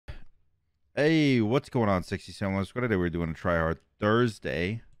Hey, what's going on, 67? What today we're doing a try hard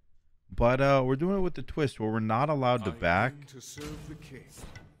Thursday, but we're doing it with the twist where we're not allowed to back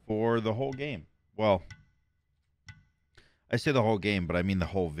for the whole game. Well, I say the whole game, but I mean the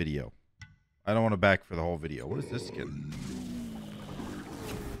whole video. I don't want to back for the whole video. What is this skin?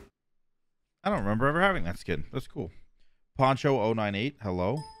 I don't remember ever having that skin. That's cool. Poncho098,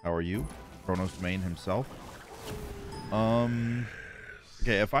 hello. How are you? Chronos main himself.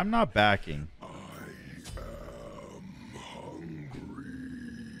 Okay, if I'm not backing,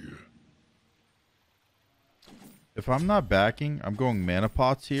 I'm going mana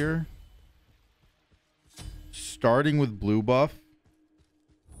pots here. Starting with blue buff.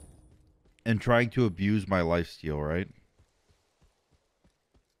 And trying to abuse my lifesteal, right?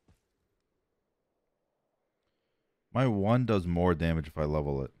 My 1 does more damage if I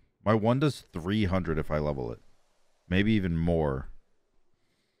level it. My 1 does 300 if I level it. Maybe even more.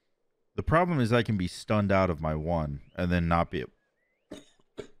 The problem is I can be stunned out of my 1 and then not be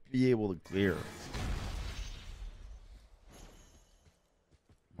able to clear.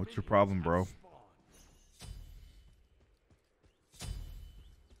 What's your problem, bro?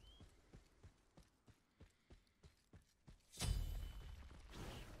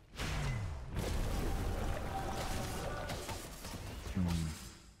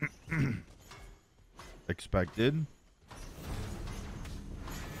 Expected.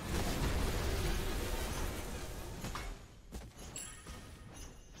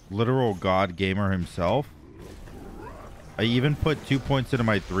 Literal god gamer himself. I even put 2 points into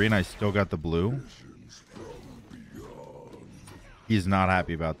my 3 and I still got the blue. He's not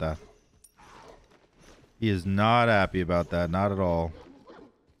happy about that. He is not happy about that. Not at all.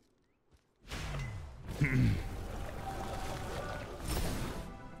 Can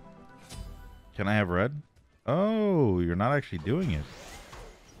I have red? Oh, you're not actually doing it.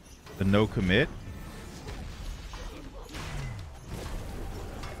 The no commit.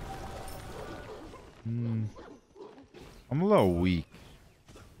 I'm a little weak.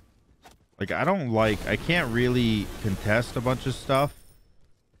 Like, I can't really contest a bunch of stuff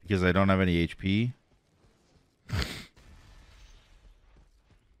because I don't have any HP.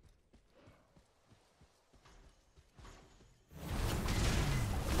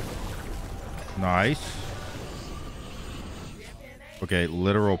 Nice. Okay,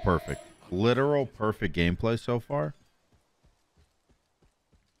 literal perfect. Literal perfect gameplay so far.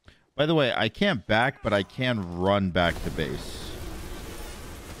 By the way, I can't back, but I can run back to base.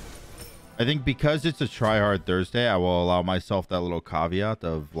 I think because it's a try-hard Thursday, I will allow myself that little caveat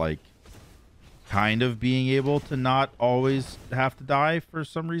of, like, kind of being able to not always have to die for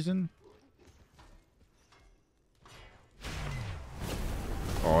some reason.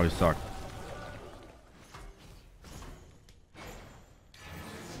 Oh, he sucked.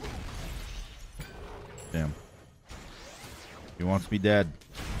 Damn. He wants me dead.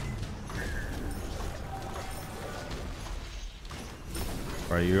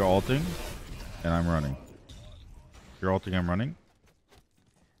 Alright, you're ulting, and I'm running. You're ulting, I'm running.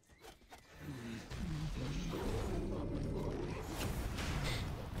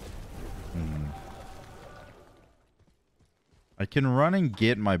 I can run and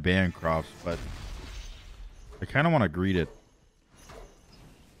get my Bancrofts, but I kind of want to greet it.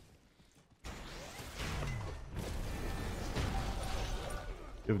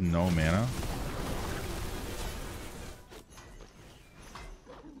 You have no mana.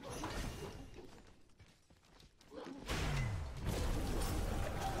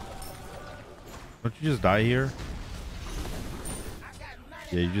 Don't you just die here?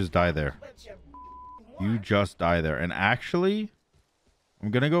 Yeah, you just die there. You just die there. And actually,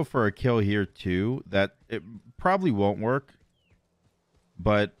 I'm going to go for a kill here too. That it probably won't work.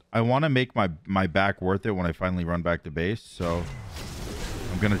 But I want to make my back worth it when I finally run back to base. So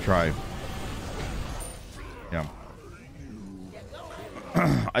I'm going to try. Yeah.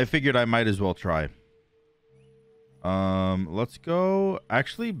 I figured I might as well try. Let's go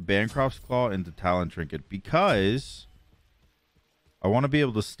actually Bancroft's Claw into Talon Trinket because I want to be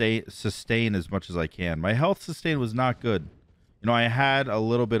able to sustain as much as I can. My health sustain was not good. You know, I had a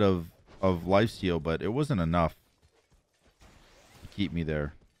little bit of lifesteal, but it wasn't enough to keep me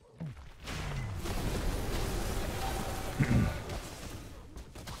there.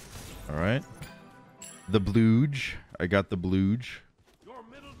 All right. The Blooge. I got the Blooge.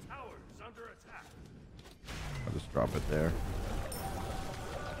 I'll just drop it there.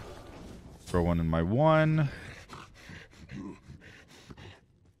 Throw one in my 1.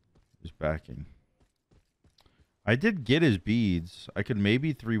 Just backing. I did get his beads. I could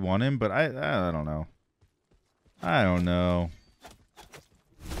maybe 3-1 him, but I don't know. I don't know.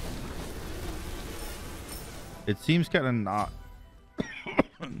 It seems kind of not...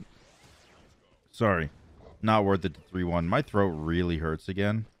 Sorry. Not worth it to 3-1. My throat really hurts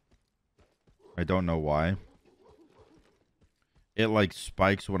again. I don't know why. It like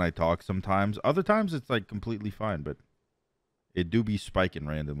spikes when I talk sometimes. Other times it's like completely fine, but it do be spiking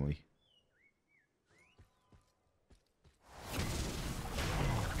randomly.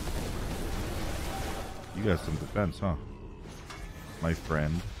 You got some defense, huh? My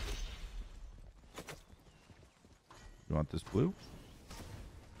friend. You want this blue?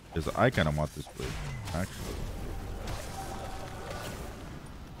 Because I kind of want this blue, actually.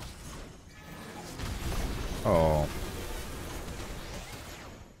 Oh.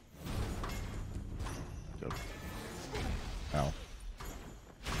 Ow.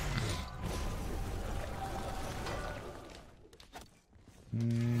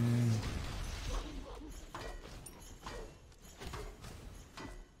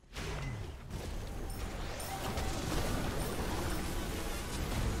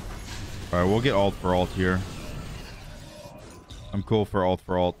 Alright, we'll get ult for ult here. I'm cool for ult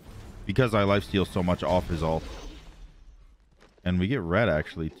for ult. Because I lifesteal so much off his ult. And we get red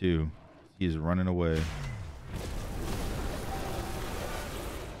actually too. He's running away.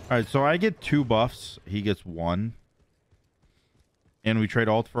 Alright, so I get 2 buffs. He gets 1. And we trade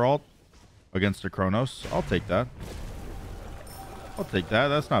ult for ult against the Chronos. I'll take that. I'll take that.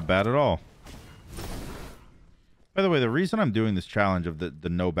 That's not bad at all. By the way, the reason I'm doing this challenge of the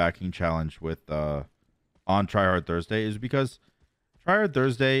no backing challenge with on Tryhard Thursday is because Tryhard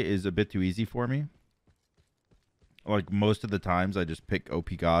Thursday is a bit too easy for me. Like most of the times I just pick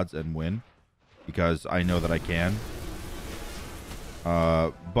OP gods and win because I know that I can.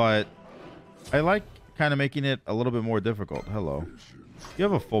 But I like kind of making it a little bit more difficult. Hello. You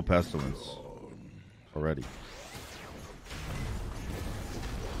have a full pestilence already.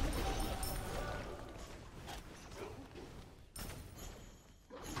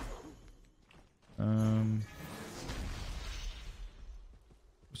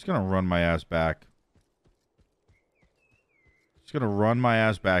 Just gonna run my ass back. Just gonna run my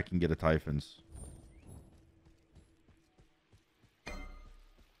ass back and get a Typhons.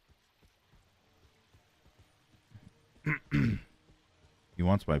 He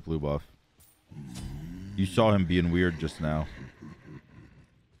wants my blue buff. You saw him being weird just now.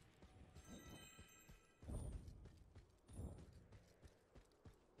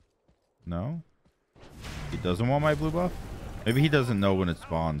 No? He doesn't want my blue buff? Maybe he doesn't know when it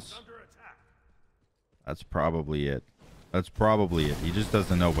spawns. That's probably it. That's probably it. He just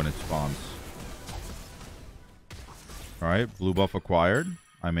doesn't know when it spawns. Alright, blue buff acquired.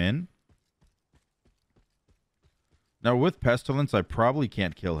 I'm in. Now with Pestilence, I probably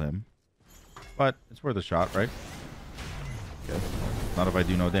can't kill him. But it's worth a shot, right? Okay. Not if I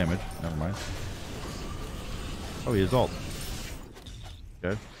do no damage. Never mind. Oh, he has ult.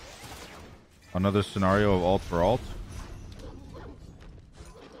 Okay. Another scenario of ult for ult.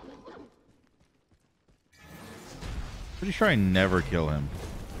 Pretty sure I never kill him.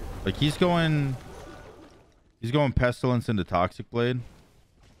 Like he's going Pestilence into Toxic Blade.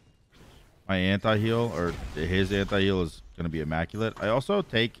 My anti-heal, or his anti-heal, is going to be immaculate. I also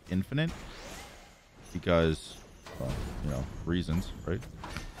take Infinite because, well, you know, reasons, right?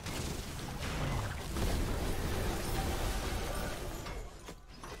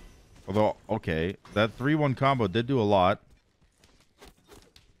 Although, okay, that 3-1 combo did do a lot.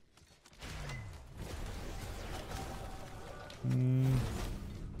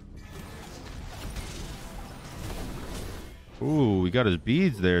 Ooh, we got his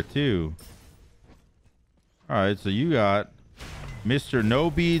beads there too. Alright, so you got Mr.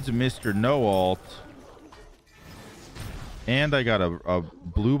 No Beads, Mr. No Ult. And I got a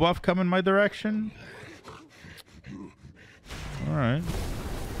blue buff coming my direction. Alright.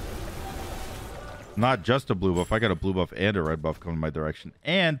 Not just a blue buff. I got a blue buff and a red buff coming my direction.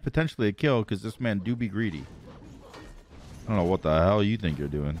 And potentially a kill, because this man do be greedy. I don't know what the hell you think you're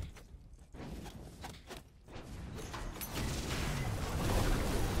doing.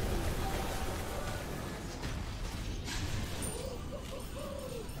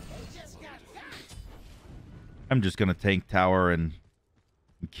 I'm just going to tank tower and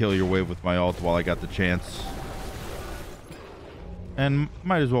kill your wave with my ult while I got the chance. And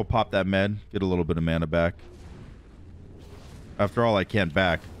might as well pop that med. Get a little bit of mana back. After all, I can't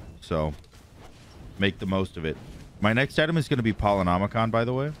back. So, make the most of it. My next item is going to be Polynomicon, by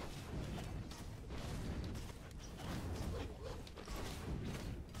the way.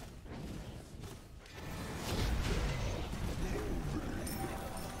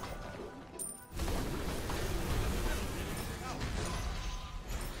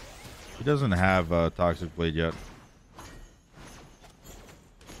 He doesn't have Toxic Blade yet.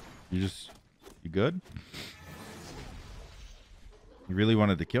 You good? He really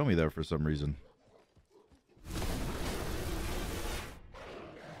wanted to kill me there for some reason.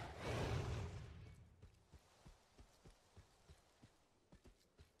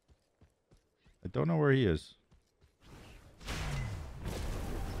 I don't know where he is.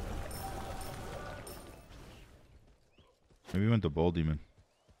 Maybe he went to Bull Demon.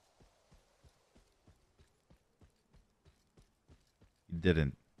 He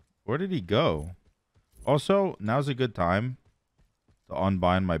didn't. Where did he go? Also, now's a good time to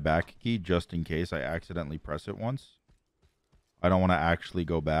unbind my back key just in case I accidentally press it once. I don't want to actually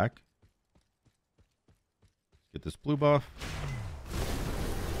go back. Let's get this blue buff.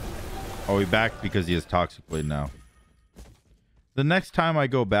 Oh, he back because he has Toxic Blade now. The next time I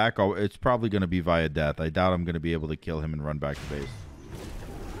go back, it's probably going to be via death. I doubt I'm going to be able to kill him and run back to base.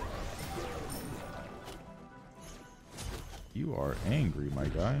 You are angry, my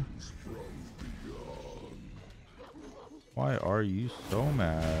guy. Why are you so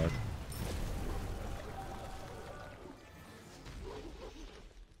mad?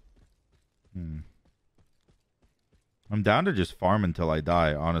 I'm down to just farm until I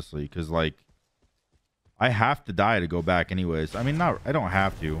die, honestly, because, like, I have to die to go back anyways. I mean, I don't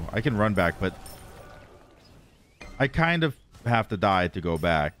have to. I can run back, but I kind of have to die to go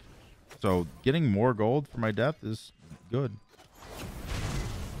back. So getting more gold for my death is good.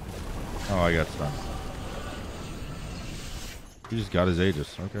 Oh, I got stunned. He just got his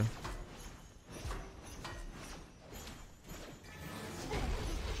Aegis. Okay.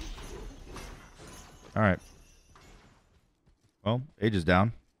 All right. Well, Aegis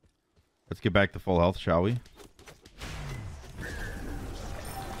down. Let's get back to full health, shall we?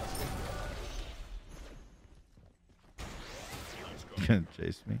 Gonna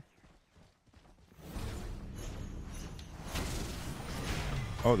chase me.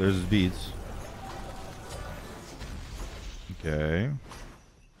 Oh, there's his beads. Okay.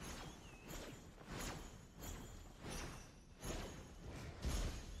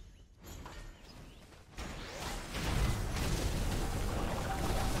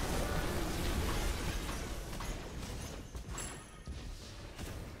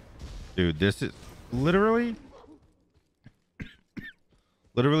 Dude, this is literally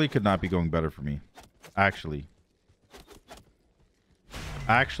could not be going better for me. Actually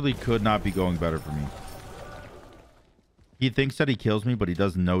could not be going better for me. He thinks that he kills me, but he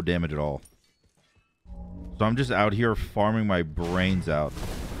does no damage at all. So I'm just out here farming my brains out.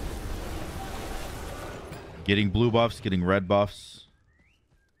 Getting blue buffs, getting red buffs.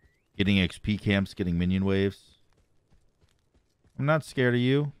 Getting XP camps, getting minion waves. I'm not scared of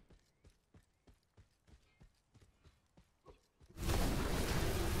you.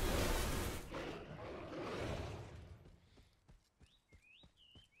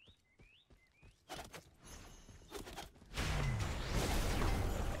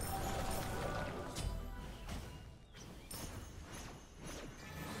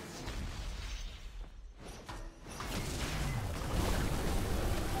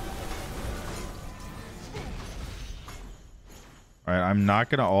 Alright, I'm not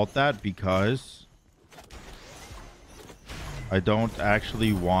going to ult that because I don't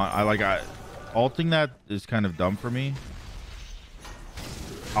actually want... ulting that is kind of dumb for me.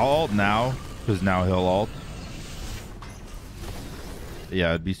 I'll ult now because now he'll ult. Yeah,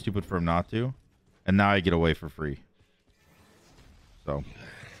 it'd be stupid for him not to. And now I get away for free. So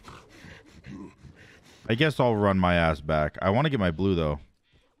I guess I'll run my ass back. I want to get my blue though.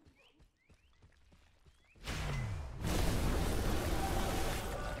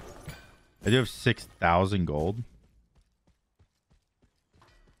 I do have 6,000 gold.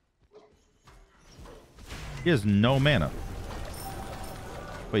 He has no mana.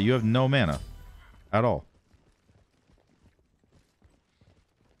 Wait, you have no mana at all.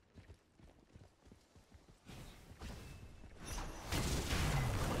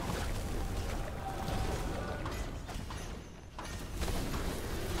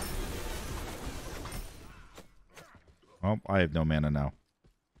 Oh, I have no mana now.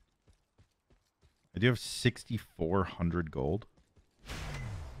 I do have 6,400 gold.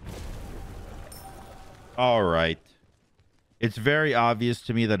 All right. It's very obvious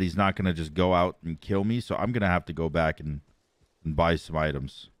to me that he's not going to just go out and kill me, so I'm going to have to go back and buy some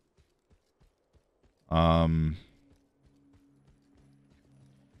items. Honestly,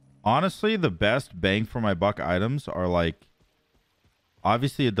 the best bang for my buck items are like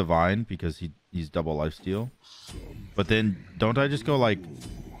obviously a divine because he's double lifesteal. But then don't I just go like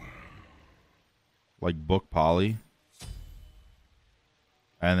book poly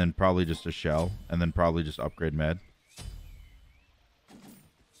And then probably just a shell. And then probably just upgrade med.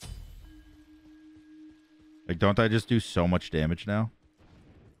 Like, don't I just do so much damage now?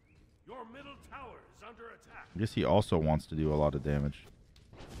 Your middle tower is under attack. I guess he also wants to do a lot of damage.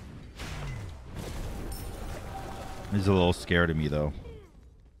 He's a little scared of me, though.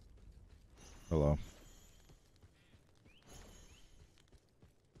 Hello.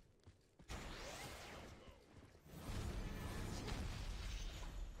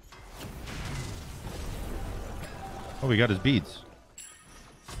 Oh, we got his beads.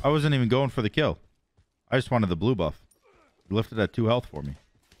 I wasn't even going for the kill. I just wanted the blue buff. He lifted at 2 health for me.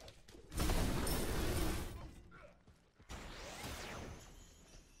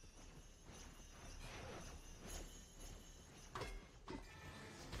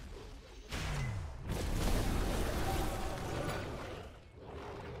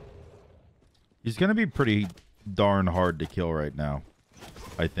 He's going to be pretty darn hard to kill right now,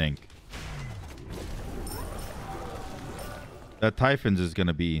 I think. That Typhons is going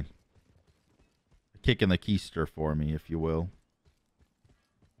to be a kick in the keister for me, if you will.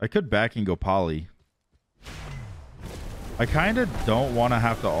 I could back and go poly. I kind of don't want to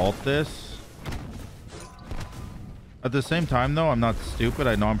have to ult this. At the same time, though, I'm not stupid.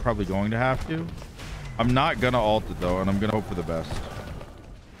 I know I'm probably going to have to. I'm not going to ult it, though, and I'm going to hope for the best.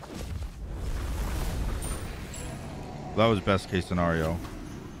 That was best case scenario.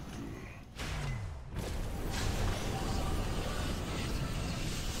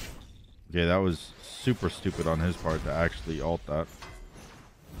 Okay, that was super stupid on his part to actually ult that.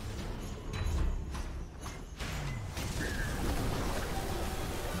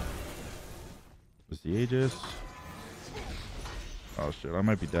 Was the Aegis? Oh shit, I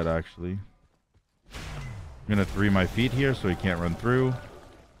might be dead actually. I'm gonna 3 my feet here so he can't run through.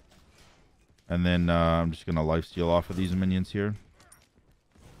 And then I'm just gonna lifesteal off of these minions here.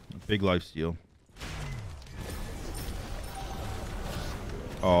 A big lifesteal.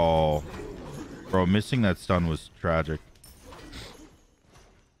 Oh. Bro, missing that stun was tragic.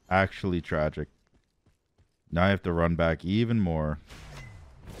 Actually tragic. Now I have to run back even more.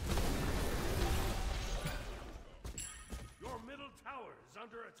 Your middle tower is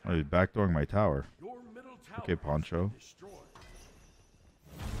under attack. Oh, he's backdooring my tower. Your middle tower Okay, Poncho. destroyed.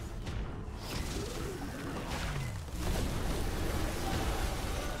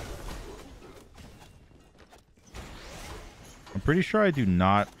 I'm pretty sure I do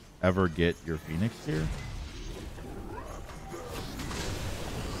not ever get your Phoenix here.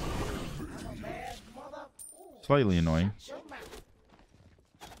 Slightly annoying.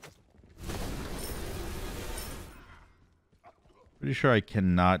 Pretty sure I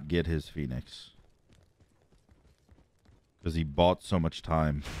cannot get his Phoenix. Because he bought so much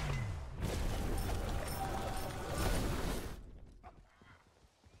time.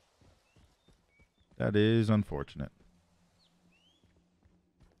 That is unfortunate.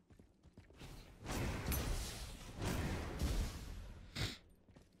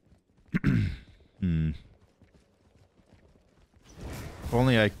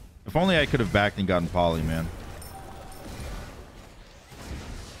 If only I could have backed and gotten poly, man.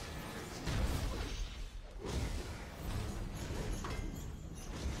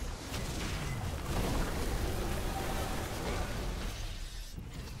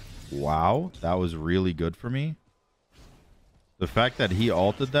 Wow, that was really good for me. The fact that he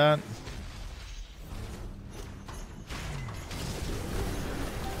ulted that.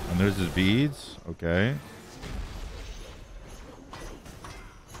 And there's his beads. Okay.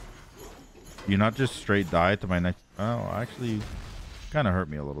 You not just straight die to my next... Oh, actually, kind of hurt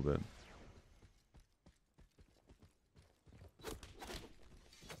me a little bit.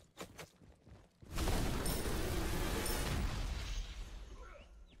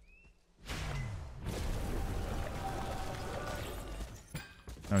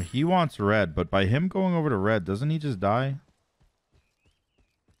 Now, he wants red, but by him going over to red, doesn't he just die?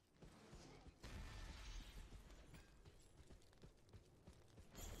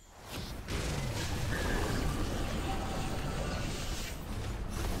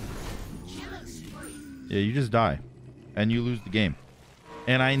 Yeah, you just die. And you lose the game.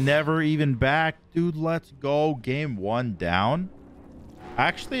 And I never even backed. Dude, let's go. Game 1 down.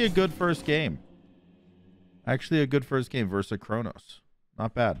 Actually a good first game. Actually a good first game versus Kronos.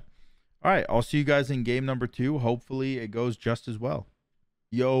 Not bad. All right, I'll see you guys in game number 2. Hopefully it goes just as well.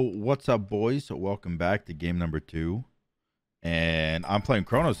 Yo, what's up, boys? Welcome back to game number 2. And I'm playing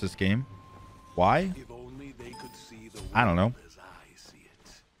Kronos this game. Why? If only they could see the I don't know. world as I see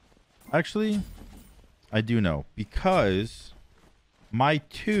it. Actually, I do know. Because my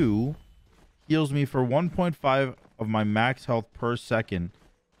 2 heals me for 1.5 of my max health per second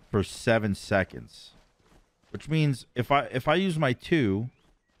for 7 seconds, which means if I use my 2,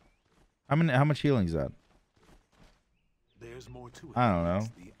 how much healing is that? There's more to it. I don't know.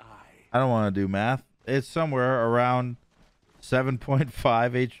 The eye. I don't want to do math. It's somewhere around 7.5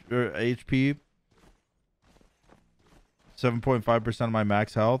 HP, 7.5% of my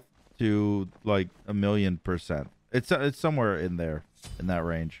max health to like 1,000,000%. It's somewhere in there, in that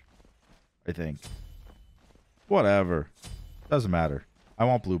range, I think. Whatever, doesn't matter. I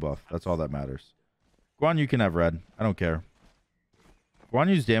want blue buff. That's all that matters. Guan Yu can have red. I don't care. Guan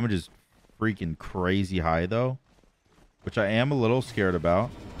Yu's damage is freaking crazy high though, which I am a little scared about.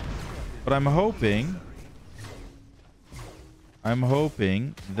 But I'm hoping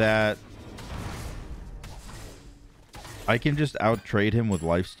that I can just out-trade him with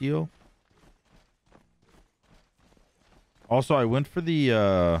lifesteal. Also, I went for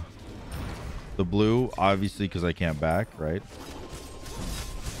the blue, obviously, because I can't back, right?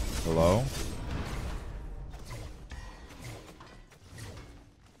 Hello?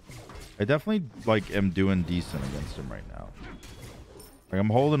 I definitely, like, am doing decent against him right now. Like, I'm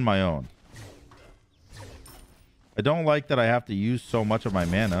holding my own. I don't like that I have to use so much of my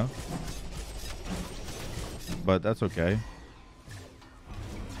mana, but that's okay.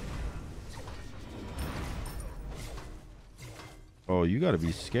 Oh, you gotta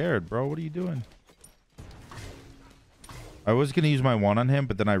be scared, bro. What are you doing? I was gonna use my 1 on him,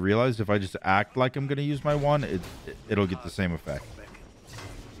 but then I realized if I just act like I'm gonna use my 1, it'll get the same effect.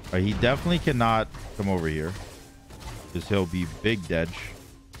 He definitely cannot come over here, because he'll be big dead.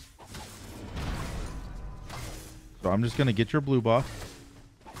 So I'm just gonna get your blue buff.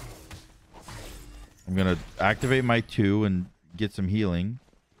 I'm gonna activate my 2 and get some healing.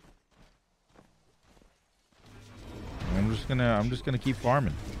 And I'm just gonna keep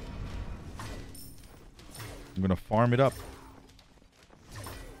farming. I'm gonna farm it up.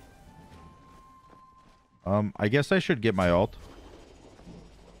 I guess I should get my ult.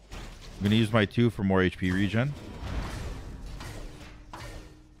 I'm gonna use my 2 for more HP regen.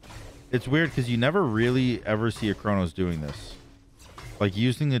 It's weird because you never really ever see a Chronos doing this. Like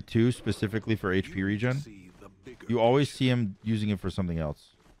using the 2 specifically for HP regen. You always see him using it for something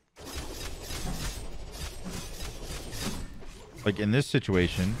else. Like in this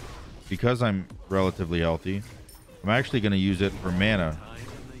situation, because I'm relatively healthy, I'm actually going to use it for mana.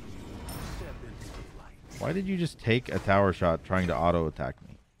 Why did you just take a tower shot trying to auto attack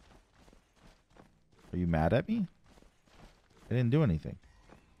me? Are you mad at me? I didn't do anything.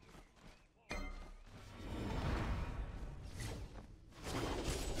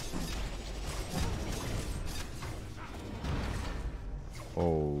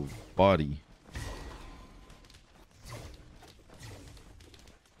 Oh, buddy.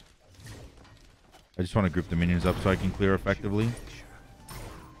 I just want to group the minions up so I can clear effectively.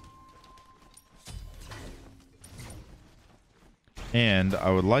 And I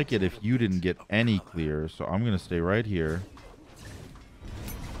would like it if you didn't get any clear, so I'm going to stay right here.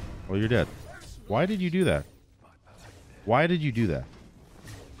 Oh, you're dead. Why did you do that? Why did you do that?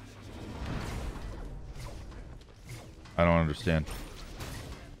 I don't understand.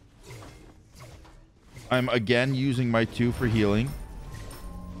 I'm again using my 2 for healing.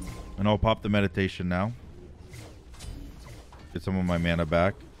 And I'll pop the meditation now. Get some of my mana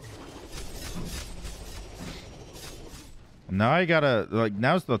back. Now I gotta, like,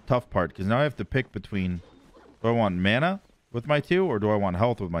 now's the tough part, because now I have to pick between, do I want mana with my 2 or do I want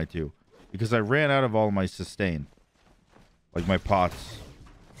health with my 2? Because I ran out of all my sustain. Like my pots.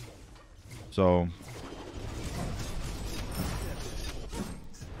 So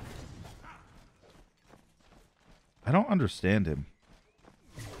I don't understand him.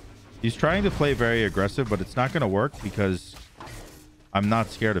 He's trying to play very aggressive, but it's not going to work because I'm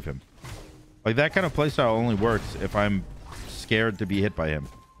not scared of him. Like, that kind of playstyle only works if I'm scared to be hit by him.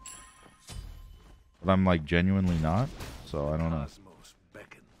 But I'm, like, genuinely not, so I don't know.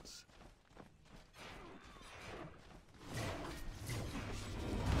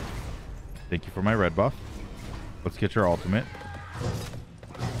 Thank you for my red buff. Let's get your ultimate.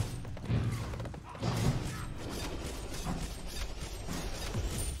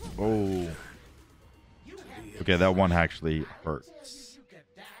 Oh. Okay, that one actually hurts.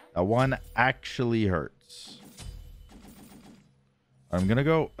 That one actually hurts. I'm gonna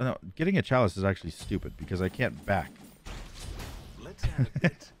go. No, getting a chalice is actually stupid because I can't back. Let's add a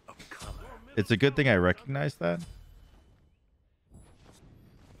bit of color. It's a good thing I recognize that.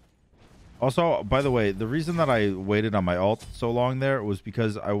 Also, by the way, the reason that I waited on my ult so long there was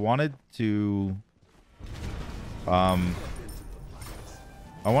because I wanted to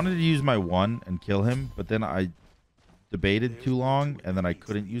use my 1 and kill him, but then I debated too long, and then I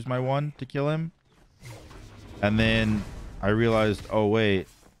couldn't use my one to kill him. And then I realized, oh wait,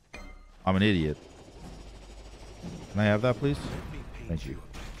 I'm an idiot. Can I have that, please? Thank you.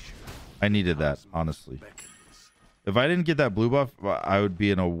 I needed that, honestly. If I didn't get that blue buff, I would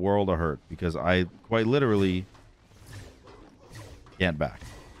be in a world of hurt because I quite literally can't back.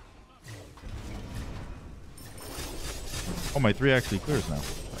 Oh, my 3 actually clears now.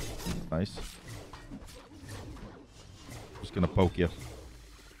 Nice. Just gonna poke you.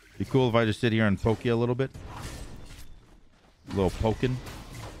 Be cool if I just sit here and poke you a little bit. A little poking.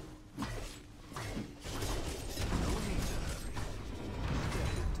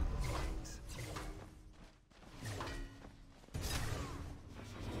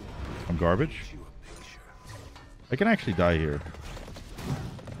 I'm garbage. I can actually die here.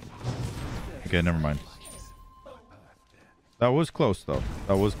 Okay, never mind. That was close, though.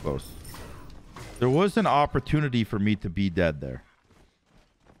 That was close. There was an opportunity for me to be dead there.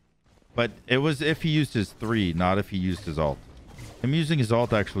 But it was if he used his 3, not if he used his ult. Him using his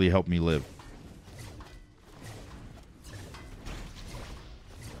ult actually helped me live.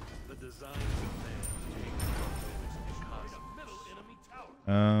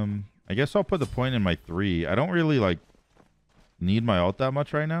 I guess I'll put the point in my 3. I don't really, like, need my ult that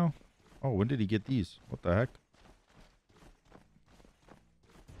much right now. Oh, when did he get these? What the heck?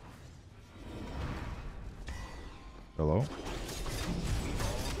 Hello?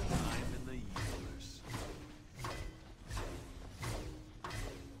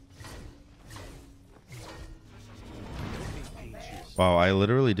 Wow, I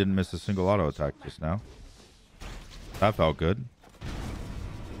literally didn't miss a single auto attack just now. That felt good.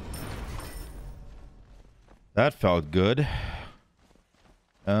 That felt good.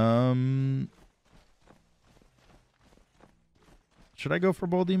 Should I go for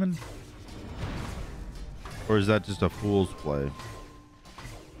Bull Demon? Or is that just a fool's play?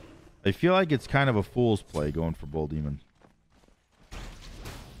 I feel like it's kind of a fool's play going for Bull Demon.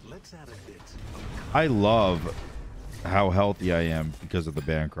 Let's add a bit. I love how healthy I am because of the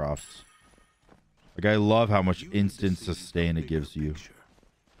Bancrofts. Like, I love how much instant sustain it gives you.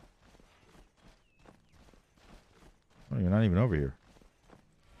 Oh, you're not even over here.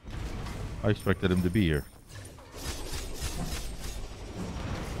 I expected him to be here.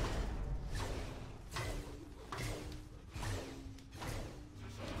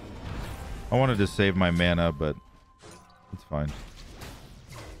 I wanted to save my mana, but it's fine.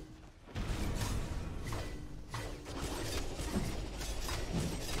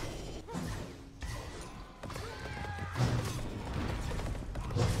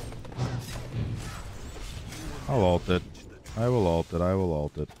 I'll ult it. I will ult it. I will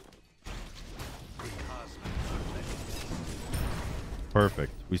ult it.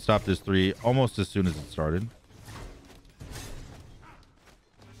 Perfect. We stopped his 3 almost as soon as it started.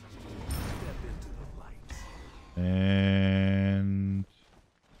 And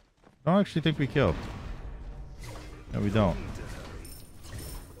I don't actually think we killed. No, we don't.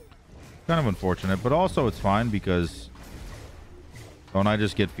 Kind of unfortunate, but also it's fine because don't I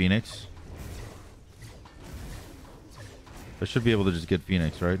just get Phoenix? I should be able to just get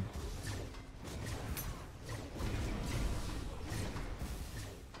Phoenix, right?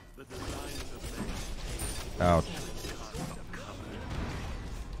 Ouch.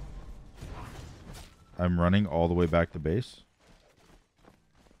 I'm running all the way back to base.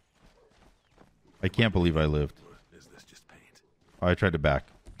 I can't believe I lived. Oh, I tried to back.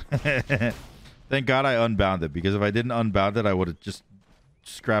 Thank God I unbound it, because if I didn't unbound it, I would have just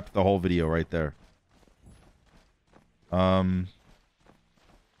scrapped the whole video right there. I'm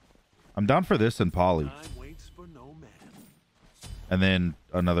down for this and Poly. And then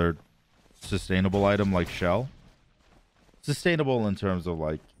another sustainable item like Shell. Sustainable in terms of,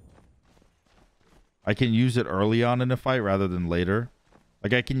 like, I can use it early on in a fight rather than later.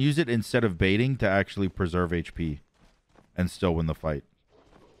 Like, I can use it instead of baiting to actually preserve HP and still win the fight.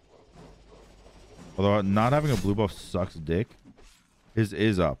 Although not having a blue buff sucks dick. His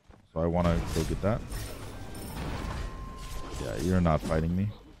is up, so I want to go get that. Yeah, you're not fighting me.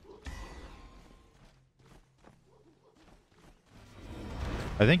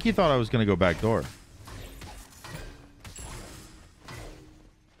 I think he thought I was going to go back door.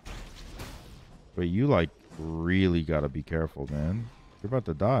 But you, like, really got to be careful, man. You're about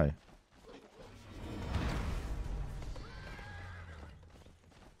to die.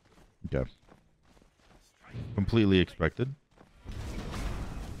 Okay. Completely expected.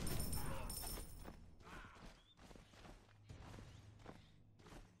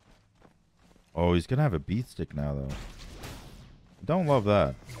 Oh, he's going to have a beat stick now, though. Don't love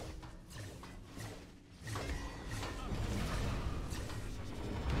that.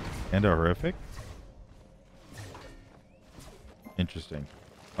 And a horrific? Interesting.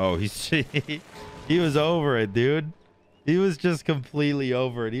 Oh, he's he was over it, dude. He was just completely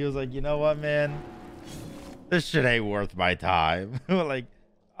over it. He was like, you know what, man? This shit ain't worth my time. Like,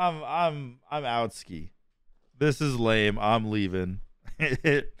 I'm out ski. This is lame. I'm leaving.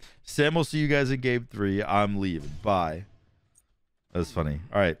 Sam will see you guys in game 3. I'm leaving. Bye. That's funny.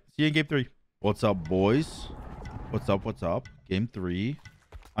 All right. See you in game 3. What's up, boys? What's up? What's up? Game 3.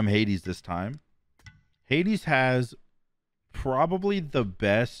 I'm Hades this time. Hades has probably the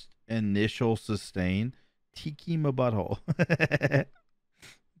best initial sustain. Tiki my butthole.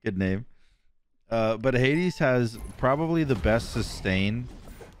 Good name. But Hades has probably the best sustain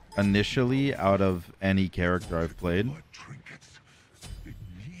initially out of any character I've played. It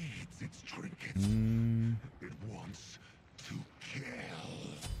needs its trinkets. It wants to kill.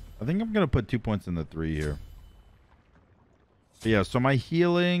 I think I'm gonna put 2 points in the 3 here. But yeah, so my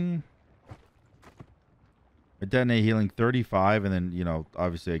healing, I detonate healing 35, and then, you know,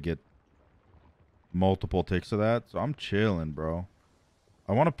 obviously I get multiple ticks of that, so I'm chilling, bro.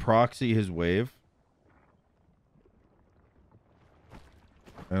 I want to proxy his wave.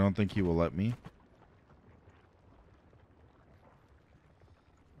 I don't think he will let me.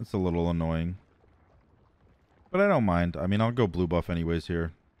 That's a little annoying, but I don't mind. I mean, I'll go blue buff anyways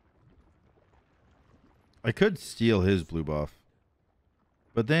here. I could steal his blue buff,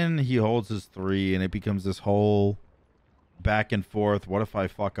 but then he holds his 3 and it becomes this whole back and forth, what if I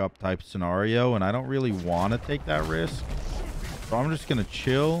fuck up type scenario, and I don't really want to take that risk. So I'm just gonna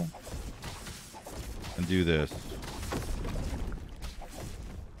chill and do this.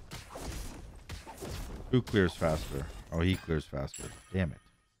 Who clears faster? Oh, he clears faster. Damn it.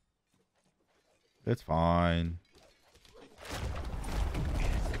 It's fine.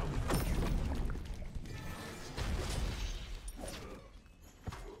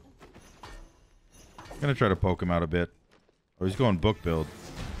 I'm gonna try to poke him out a bit. Oh, he's going book build.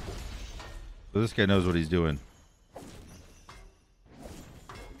 So this guy knows what he's doing.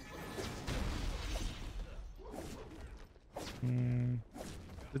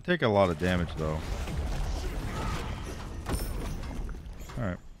 Did take a lot of damage though.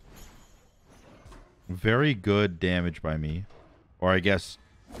 Alright. Very good damage by me. Or I guess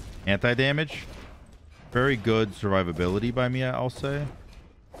anti-damage. Very good survivability by me, I'll say.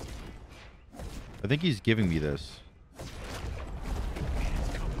 I think he's giving me this.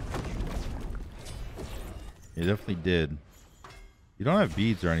 He definitely did. You don't have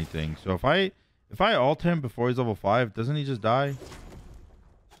beads or anything. So if I ult him before he's level 5, doesn't he just die?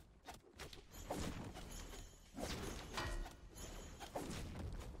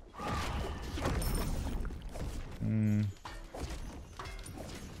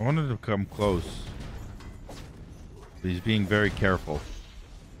 I wanted to come close. But he's being very careful.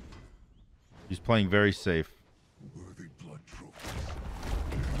 He's playing very safe.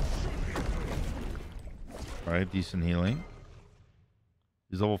 Alright, decent healing.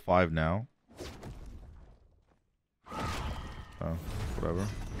 He's level 5 now. Oh, whatever.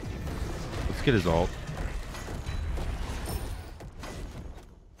 Let's get his ult.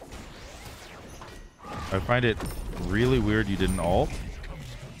 I find it really weird you didn't ult.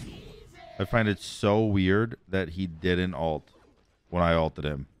 I find it so weird that he didn't ult when I ulted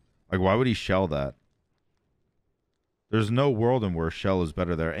him. Like, why would he shell that? There's no world in where shell is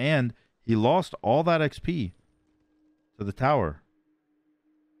better there. And he lost all that XP to the tower.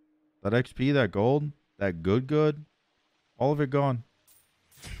 That XP, that gold, that good, all of it gone.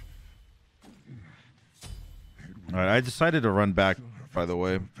 All right, I decided to run back, by the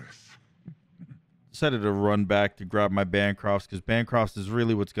way. Decided to run back to grab my Bancrofts, because Bancrofts is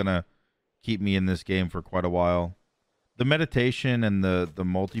really what's going to keep me in this game for quite a while. The meditation and the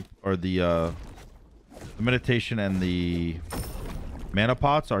meditation and the mana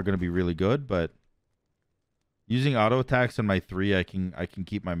pots are going to be really good, but using auto attacks on my 3, I can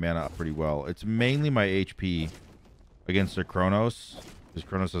keep my mana up pretty well. It's mainly my HP against the Chronos, because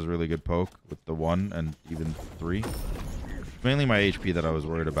Chronos has really good poke with the 1 and even 3. It's mainly my HP that I was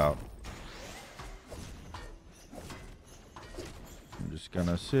worried about. I'm just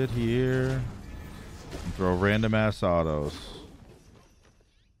gonna sit here and throw random ass autos.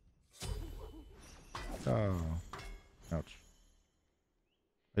 Oh, ouch.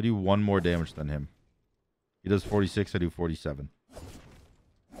 I do 1 more damage than him. He does 46, I do 47.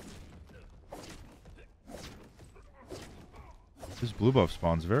 This blue buff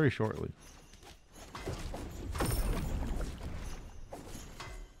spawns very shortly.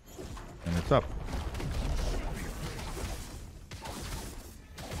 And it's up.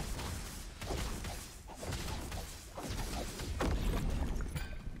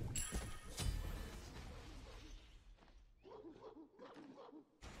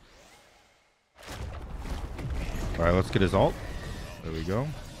 All right, let's get his ult. There we go.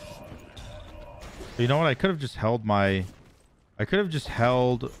 You know what? I could have just held my... I could have just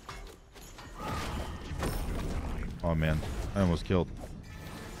held... Oh, man. I almost killed.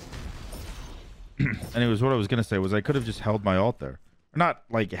 Anyways, what I was going to say was I could have just held my ult there. Not,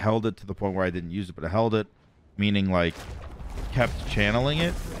 like, held it to the point where I didn't use it, but I held it, meaning, like, kept channeling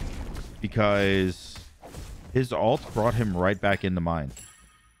it, because his ult brought him right back into mine.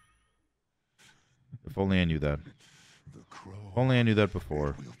 If only I knew that. If only I knew that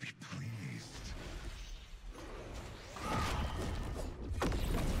before.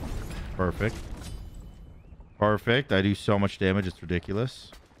 Perfect. Perfect. I do so much damage, it's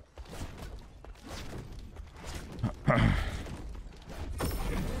ridiculous. Alright,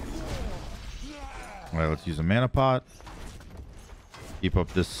 let's use a mana pot. Keep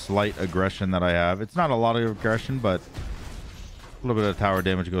up this slight aggression that I have. It's not a lot of aggression, but a little bit of tower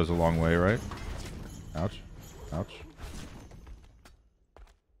damage goes a long way, right? Ouch. Ouch.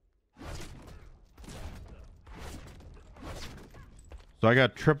 So I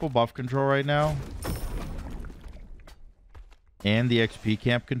got triple buff control right now. And the XP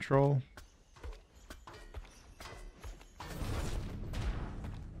camp control.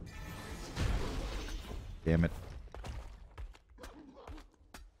 Damn it.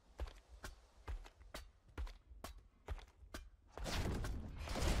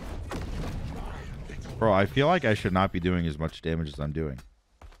 Bro, I feel like I should not be doing as much damage as I'm doing.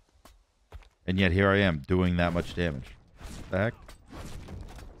 And yet here I am doing that much damage. What the heck?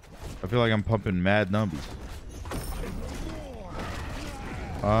 I feel like I'm pumping mad numbies.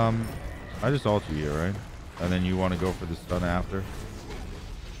 I just ult you here, right? And then you want to go for the stun after.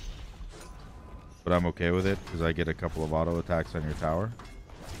 But I'm okay with it because I get a couple of auto attacks on your tower.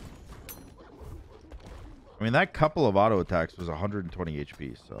 I mean, that couple of auto attacks was 120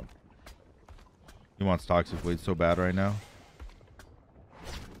 HP, so... He wants Toxic Blade so bad right now.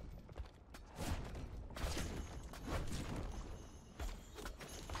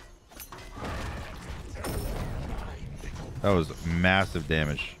 That was massive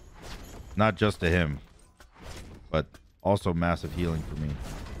damage. Not just to him, but also massive healing for me.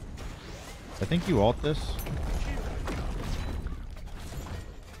 I think you ult this.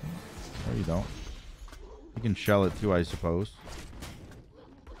 No, you don't. You can shell it too, I suppose.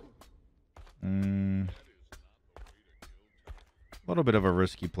 A little bit of a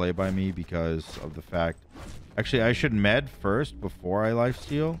risky play by me because of the fact... Actually, I should med first before I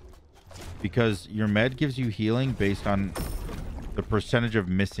lifesteal. Because your med gives you healing based on the percentage of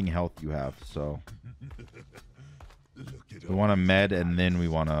missing health you have. So we want to med and then we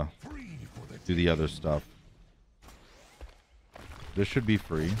want to do the other stuff. This should be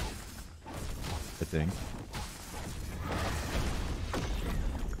free, I think.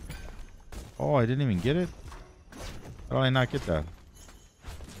 Oh, I didn't even get it? How did I not get that?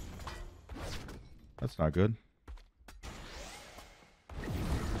 That's not good.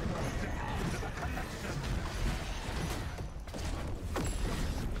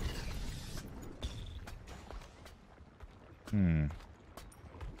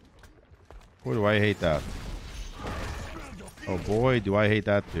 Boy, do I hate that. Oh boy, do I hate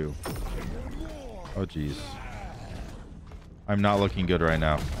that too. Oh jeez. I'm not looking good right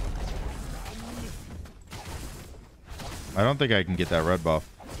now. I don't think I can get that red buff.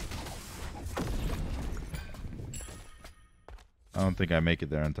 I don't think I make it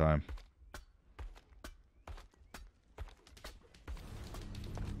there in time.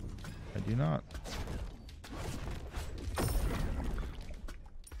 I do not.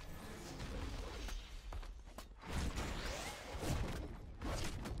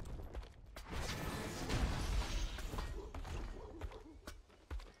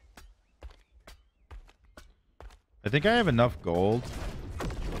 I think I have enough gold.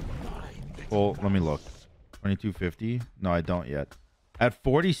 Well, let me look. 2250? No, I don't yet. At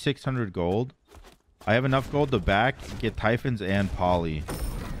 4,600 gold, I have enough gold to get Typhons and Poly.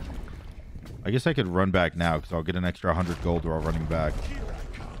 I guess I could run back now because I'll get an extra 100 gold while running back.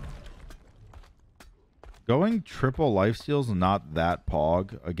 Going triple lifesteal's not that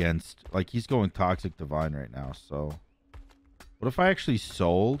pog against... Like, he's going Toxic Divine right now, so... What if I actually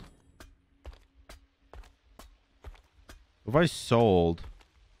sold... If I sold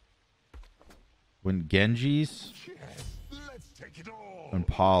when Genji's and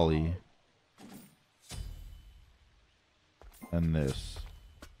Poly and this.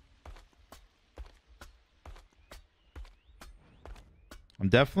 I'm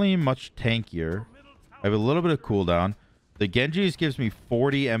definitely much tankier. I have a little bit of cooldown. The Genji's gives me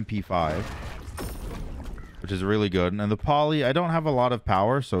 40 MP5, which is really good. And the Poly, I don't have a lot of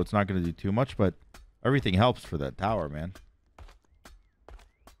power, so it's not going to do too much, but Everything helps for that tower, man.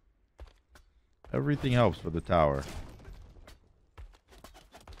 Everything helps for the tower.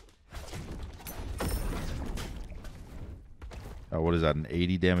 Oh, what is that? An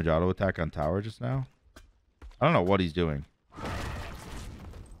 80 damage auto attack on tower just now? I don't know what he's doing.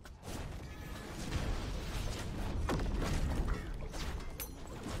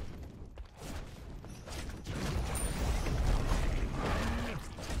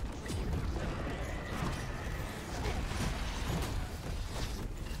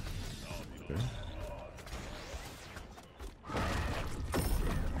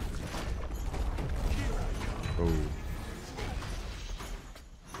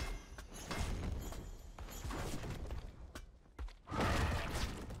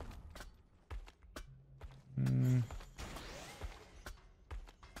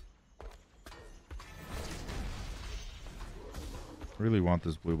 Really want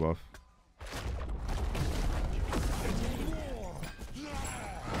this blue buff.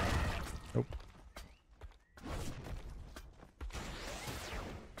 Nope.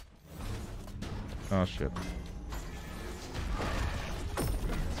 Oh shit.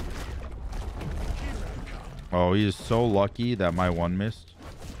 Oh, he is so lucky that my one missed.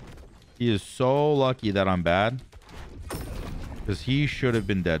 He is so lucky that I'm bad. Because he should have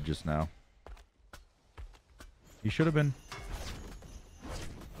been dead just now. He should have been.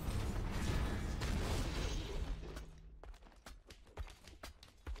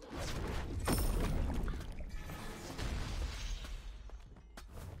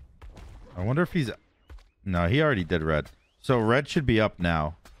 I wonder if he's... No, he already did red. So red should be up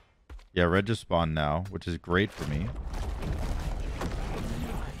now. Yeah, red just spawned now, which is great for me.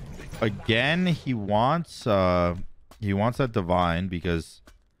 Again, he wants that divine because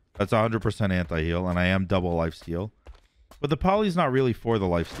that's 100% anti-heal, and I am double lifesteal. But the poly's not really for the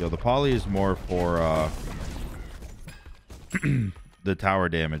lifesteal. The poly is more for the tower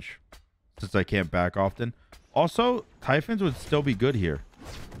damage, since I can't back often. Also, Typhons would still be good here.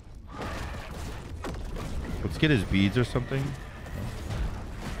 Let's get his beads or something.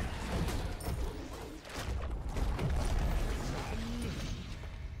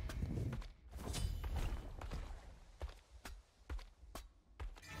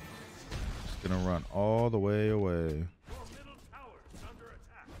 Just gonna run all the way away.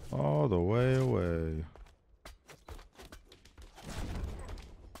 All the way away.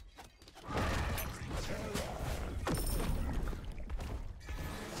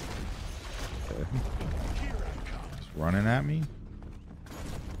 Okay. Running at me.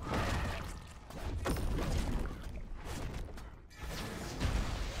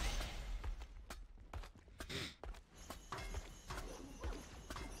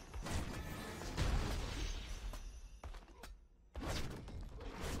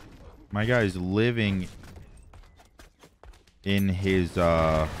 My guy's living in his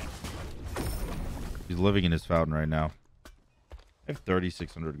he's living in his fountain right now. I have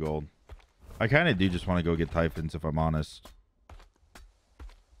 3,600 gold. I kind of do just want to go get Typhons, if I'm honest.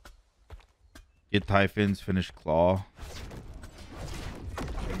 Get Typhons, finish Claw.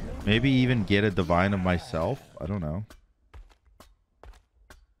 Maybe even get a Divine of myself. I don't know.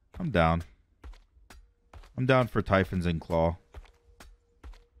 I'm down. I'm down for Typhons and Claw.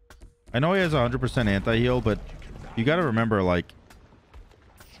 I know he has 100% anti-heal, but you got to remember, like,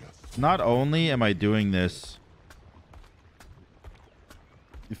 not only am I doing this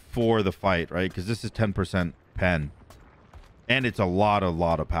for the fight, right? Because this is 10% pen, and it's a lot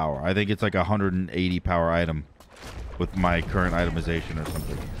of power. I think it's like 180 power item with my current itemization or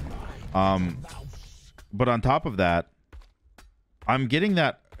something. But on top of that, I'm getting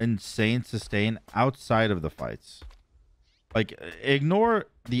that insane sustain outside of the fights. Like, ignore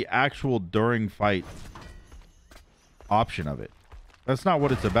the actual during fight option of it. That's not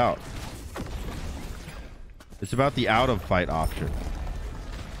what it's about. It's about the out of fight option.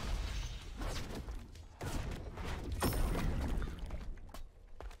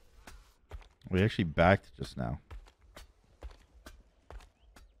 We actually backed just now.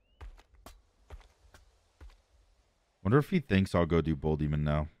 Wonder if he thinks I'll go do Bull Demon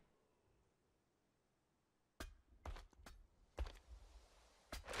now.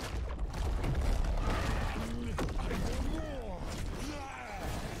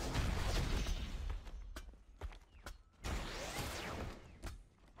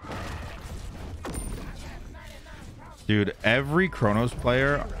 Dude, every Chronos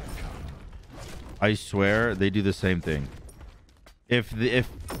player, I swear, they do the same thing. If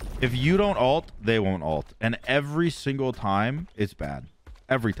you don't ult, they won't ult. And every single time, it's bad.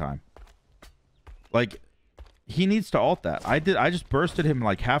 Every time. Like, He needs to ult that. I just bursted him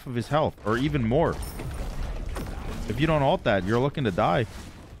like half of his health or even more. If you don't ult that, you're looking to die.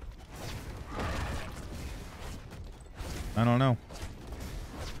 I don't know.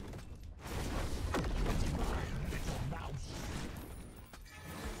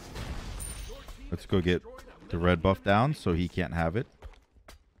 Let's go get the red buff down so he can't have it.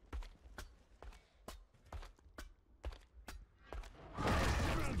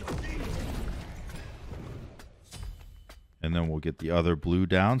 And then we'll get the other blue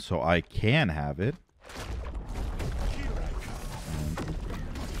down so I can have it.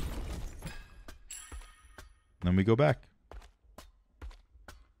 And then we go back.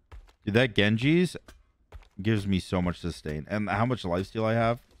 Dude, that Genji's gives me so much sustain. And how much lifesteal I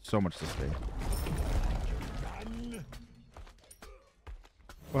have? So much sustain.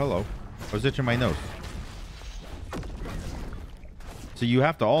 Oh, hello. I was itching my nose. So you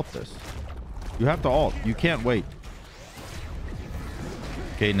have to ult this. You have to ult. You can't wait.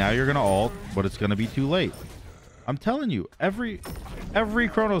 Okay, now you're gonna ult, but it's gonna be too late. I'm telling you, every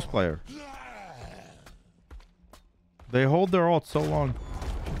Chronos player, they hold their ult so long.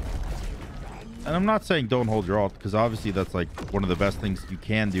 And I'm not saying don't hold your ult, because obviously that's like one of the best things you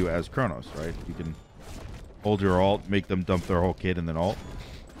can do as Chronos, right? You can hold your ult, make them dump their whole kit, and then ult.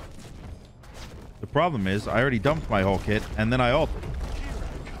 The problem is, I already dumped my whole kit, and then I ulted.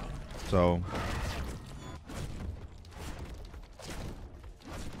 So...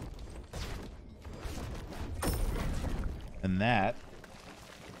 and that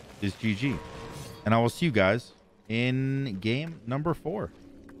is GG. And I will see you guys in game number 4.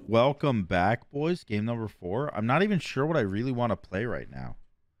 Welcome back, boys. Game number 4. I'm not even sure what I really want to play right now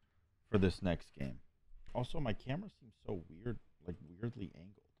for this next game. Also, my camera seems so weird, like weirdly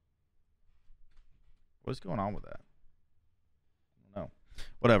angled. What's going on with that? I don't know.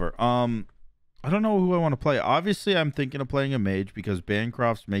 Whatever. I don't know who I want to play. Obviously, I'm thinking of playing a mage because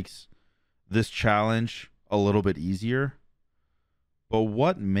Bancrofts makes this challenge a little bit easier. But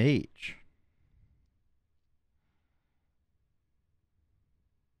what mage?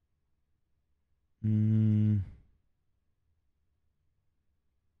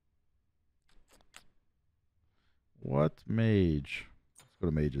 What mage? Let's go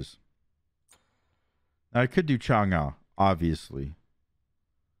to mages. Now, I could do Chang'e, obviously.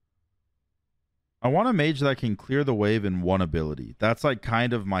 I want a mage that can clear the wave in one ability. That's like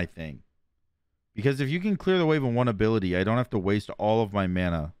kind of my thing. Because if you can clear the wave in one ability, I don't have to waste all of my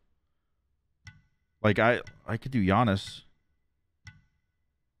mana. Like, I could do Giannis.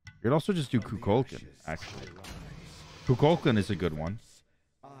 You could also just do Kukulkan, actually. Kukulkan is a good one.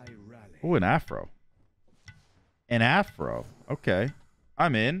 Oh, an Afro. An Afro. Okay.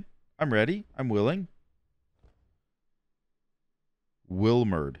 I'm in. I'm ready. I'm willing.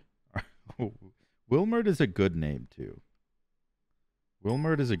 Wilmerd. Wilmerd is a good name, too.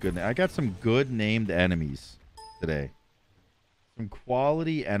 Wilmerd is a good name. I got some good named enemies today. Some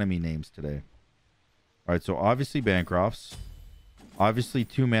quality enemy names today. All right, so obviously Bancrofts. Obviously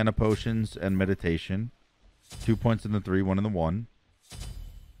 2 mana potions and meditation. 2 points in the 3, 1 in the 1.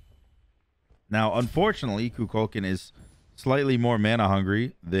 Now, unfortunately, Kukulkan is slightly more mana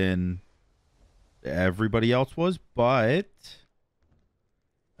hungry than everybody else was, but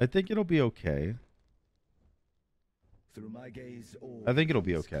I think it'll be okay. Through my gaze, I think it'll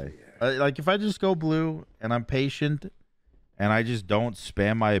be okay. Like, if I just go blue and I'm patient and I just don't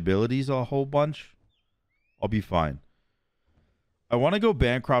spam my abilities a whole bunch, I'll be fine. I want to go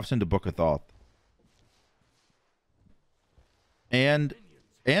Bancrofts into Book of Thoth. And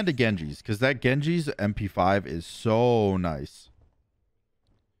a Genji's, because that Genji's MP5 is so nice.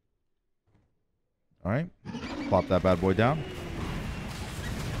 All right. Plop that bad boy down.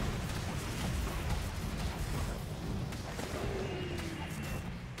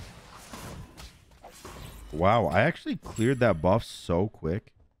 Wow, I actually cleared that buff so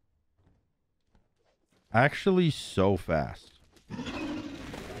quick. Actually, so fast.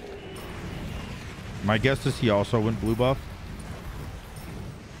 My guess is he also went blue buff.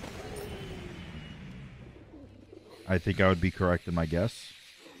 I think I would be correct in my guess.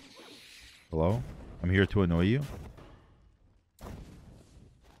 Hello? I'm here to annoy you.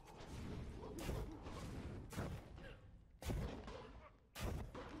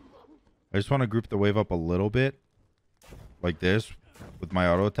 I just want to group the wave up a little bit. Like this. With my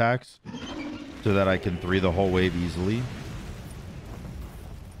auto attacks. So that I can 3 the whole wave easily.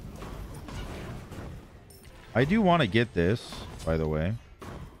 I do want to get this, by the way.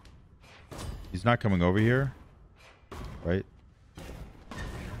 He's not coming over here. Right?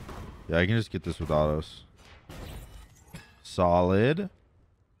 Yeah, I can just get this with autos. Solid.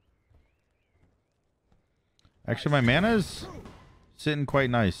 Actually, my mana is sitting quite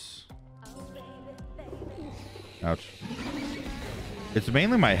nice. Ouch. It's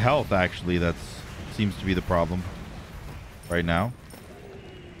mainly my health, actually, that seems to be the problem right now.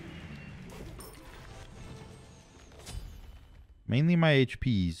 Mainly my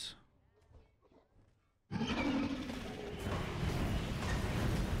HPs.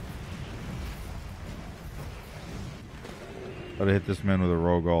 Gotta hit this man with a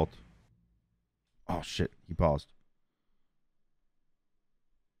rogue ult. Oh shit, he paused.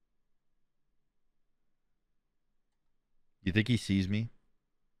 You think he sees me?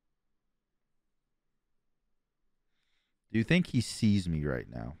 Do you think he sees me right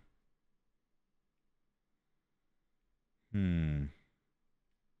now?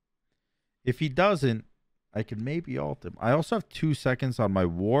 If he doesn't, I could maybe ult him. I also have 2 seconds on my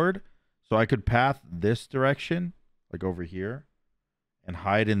ward, so I could path this direction, like over here, and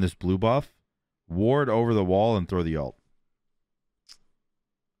hide in this blue buff, ward over the wall, and throw the ult.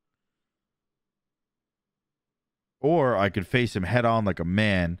 Or I could face him head on like a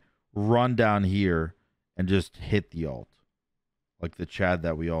man, run down here, and just hit the ult. Like the Chad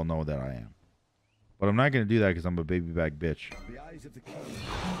that we all know that I am. But I'm not going to do that because I'm a baby back bitch.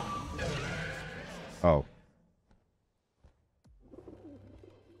 Oh.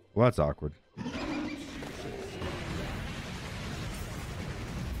 Well, that's awkward.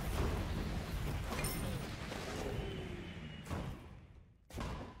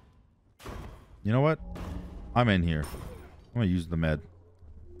 You know what? I'm in here. I'm going to use the med.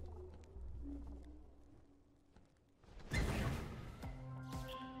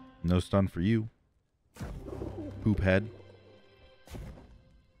 No stun for you. Poop head.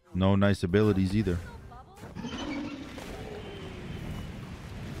 No nice abilities either.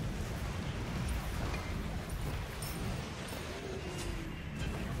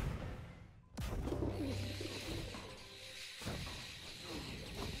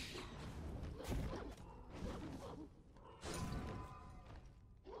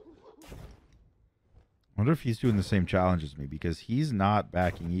 I wonder if he's doing the same challenge as me because he's not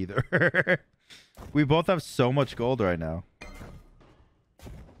backing either. We both have so much gold right now.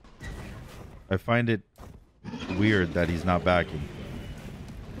 I find it weird that he's not backing.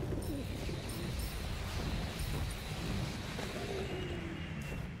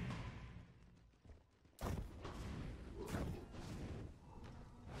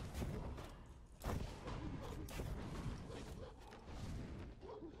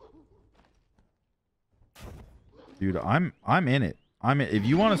 Dude, I'm in it. If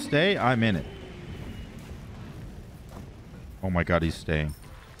you want to stay, I'm in it. Oh my god, he's staying.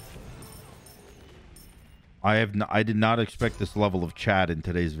 I did not expect this level of chat in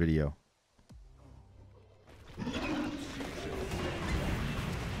today's video.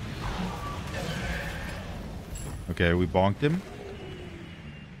 Okay, we bonked him.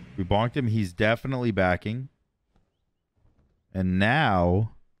 We bonked him. He's definitely backing. And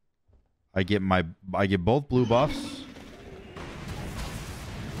now I get both blue buffs.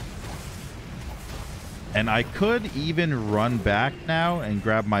 And I could even run back now and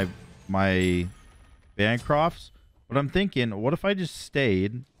grab my Bancrofts. But I'm thinking, what if I just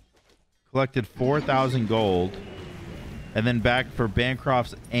stayed, collected 4,000 gold, and then backed for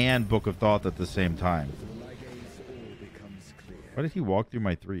Bancrofts and Book of Thought at the same time? Why did he walk through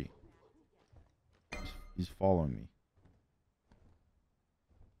my 3? He's following me.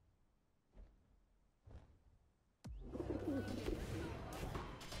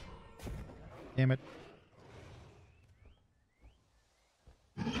 Damn it.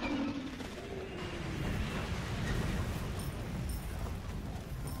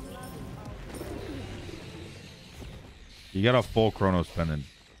 You got a full Chronos pendant.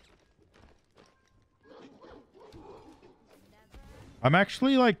 I'm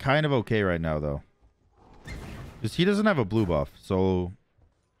actually like kind of okay right now though. Because he doesn't have a blue buff, so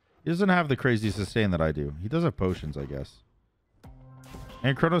he doesn't have the crazy sustain that I do. He does have potions, I guess.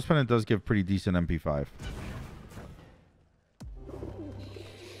 And Chronos pendant does give pretty decent MP5.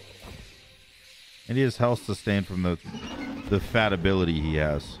 And he has health sustain from the fat ability he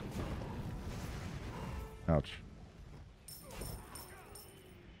has. Ouch.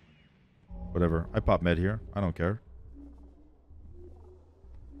 Whatever. I pop med here. I don't care.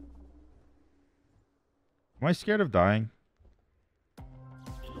 Am I scared of dying?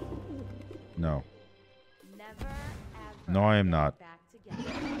 No. No, I am not.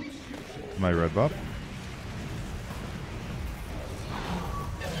 My red buff.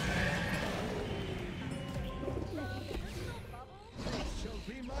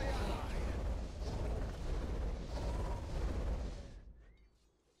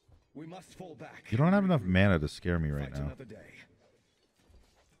 We must fall back. You don't have enough mana to scare me right now.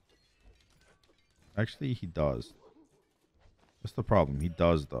 Actually, he does. That's the problem. He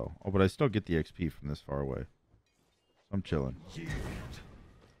does, though. Oh, but I still get the XP from this far away. So I'm chilling.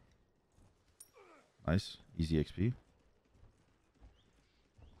 Nice. Easy XP.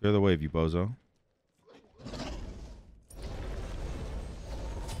 Clear the wave, you bozo.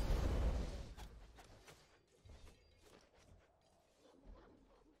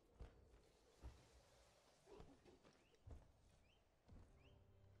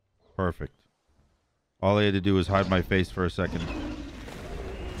 Perfect. All I had to do was hide my face for a second.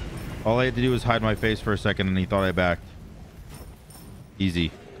 All I had to do was hide my face for a second, and he thought I backed.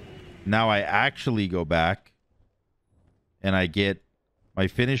 Easy. Now I actually go back, and I get my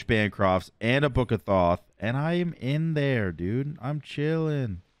finished Bancrofts and a Book of Thoth, and I am in there, dude. I'm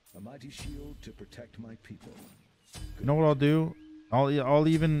chilling. A mighty shield to protect my people. You know what I'll do? I'll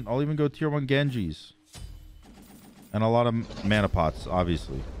even go tier 1 Genjis. And a lot of mana pots,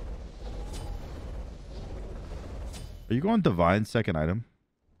 obviously. Are you going Divine second item?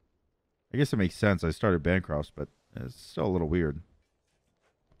 I guess it makes sense. I started Bancrofts, but it's still a little weird.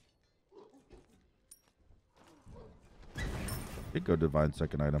 Did go Divine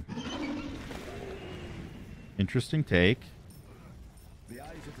second item. Interesting take.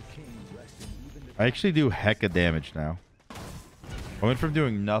 I actually do hecka damage now. I went from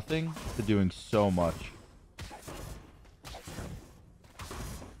doing nothing to doing so much.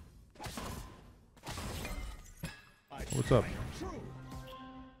 What's up?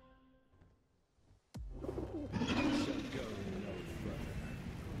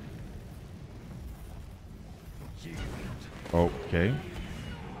 Okay.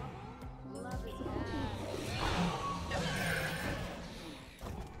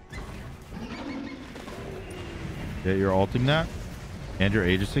 Yeah, you're ulting that. And you're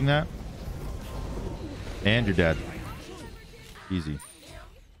aegising that. And you're dead. Easy.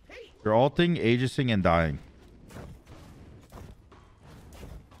 You're ulting, aegising, and dying.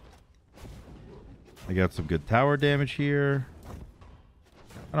 I got some good tower damage here.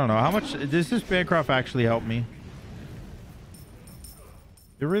 I don't know. How much does this Bancroft actually help me?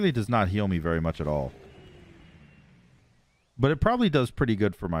 It really does not heal me very much at all. But it probably does pretty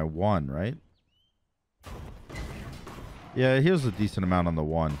good for my 1, right? Yeah, it heals a decent amount on the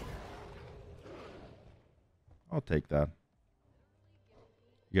 1. I'll take that.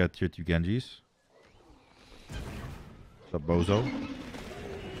 You got tier 2 Genjis. What's up, bozo?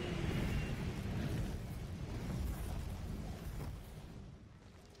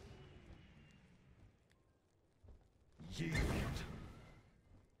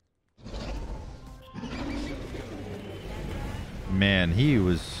 Man, he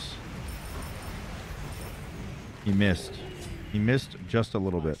missed. He missed just a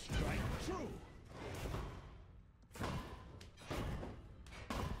little bit.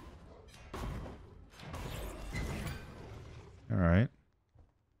 All right.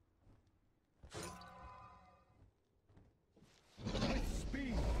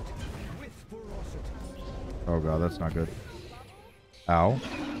 Oh god, that's not good. Ow.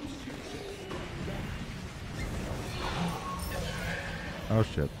 Oh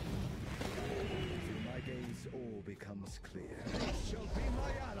shit. My gaze all becomes clear. It shall be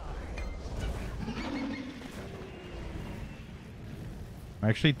my ally. I'm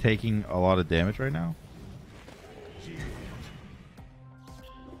actually taking a lot of damage right now.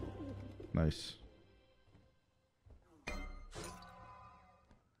 Nice.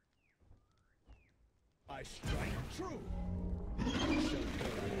 I strike true.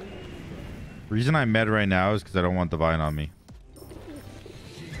 Reason I'm mad right now is because I don't want Divine on me.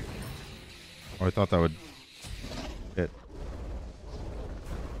 Oh, I thought that would hit.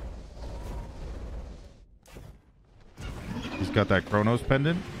 He's got that Chronos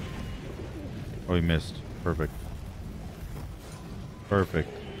pendant. Oh, he missed. Perfect. Perfect.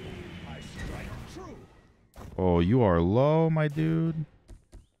 Oh, you are low, my dude.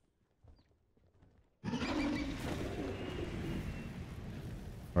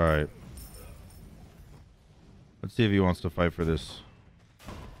 All right. Let's see if he wants to fight for this.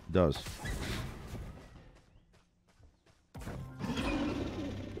 He does.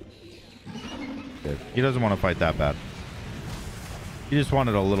 Okay. He doesn't want to fight that bad. He just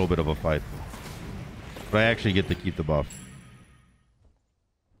wanted a little bit of a fight. But I actually get to keep the buff.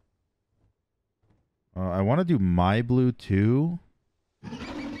 I want to do my blue too.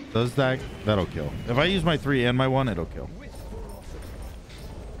 Does that? That'll kill. If I use my 3 and my 1, it'll kill.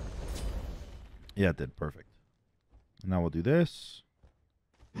 Yeah, it did. Perfect. Now we'll do this.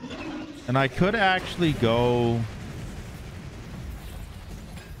 And I could actually go...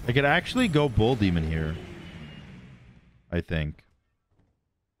 I could actually go Bull Demon here. I think.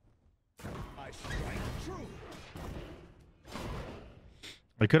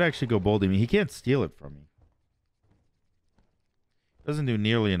 I could actually go Bull Demon. He can't steal it from me. Doesn't do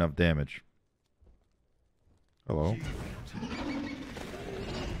nearly enough damage. Hello?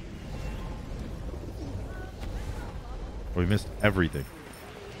 Oh, he missed everything.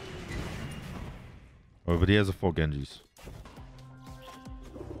 Oh, but he has a full Genji's.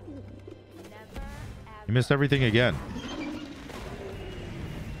 He missed everything again.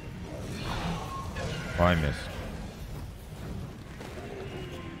 Oh, I missed.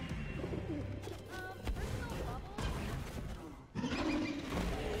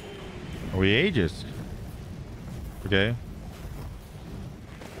 Oh, he ages. Okay.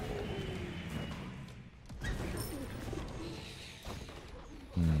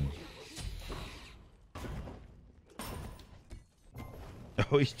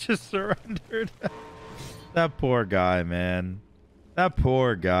 Oh, he's just surrendered. That poor guy, man. That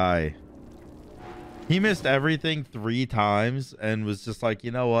poor guy. He missed everything 3 times and was just like,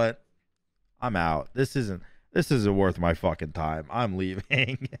 you know what? I'm out. This isn't worth my fucking time. I'm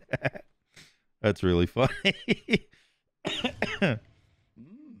leaving. That's really funny. All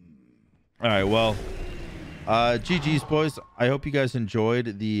right, well, GG's boys. I hope you guys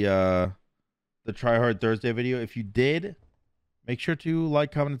enjoyed the Try Hard Thursday video. If you did, make sure to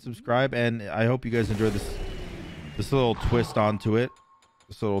like, comment, and subscribe. And I hope you guys enjoyed this little twist onto it.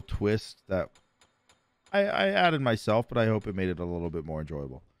 This little twist that I added myself, but I hope it made it a little bit more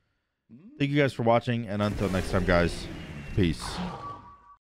enjoyable. Thank you guys for watching, and until next time, guys, peace.